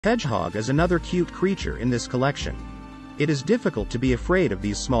Hedgehog is another cute creature in this collection. It is difficult to be afraid of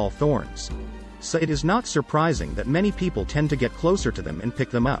these small thorns. So it is not surprising that many people tend to get closer to them and pick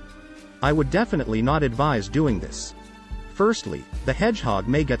them up. I would definitely not advise doing this. Firstly, the hedgehog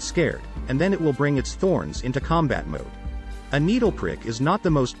may get scared, and then it will bring its thorns into combat mode. A needle prick is not the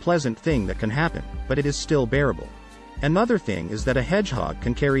most pleasant thing that can happen, but it is still bearable. Another thing is that a hedgehog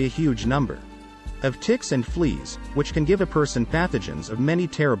can carry a huge number of ticks and fleas, which can give a person pathogens of many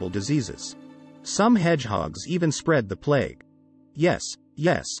terrible diseases. Some hedgehogs even spread the plague. Yes,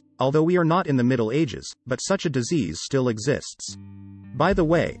 although we are not in the Middle Ages, but such a disease still exists. By the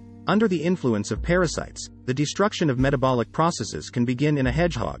way, under the influence of parasites, the destruction of metabolic processes can begin in a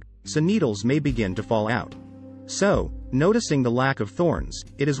hedgehog, so needles may begin to fall out. So, noticing the lack of thorns,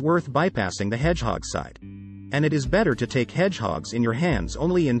 it is worth bypassing the hedgehog side. And it is better to take hedgehogs in your hands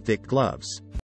only in thick gloves.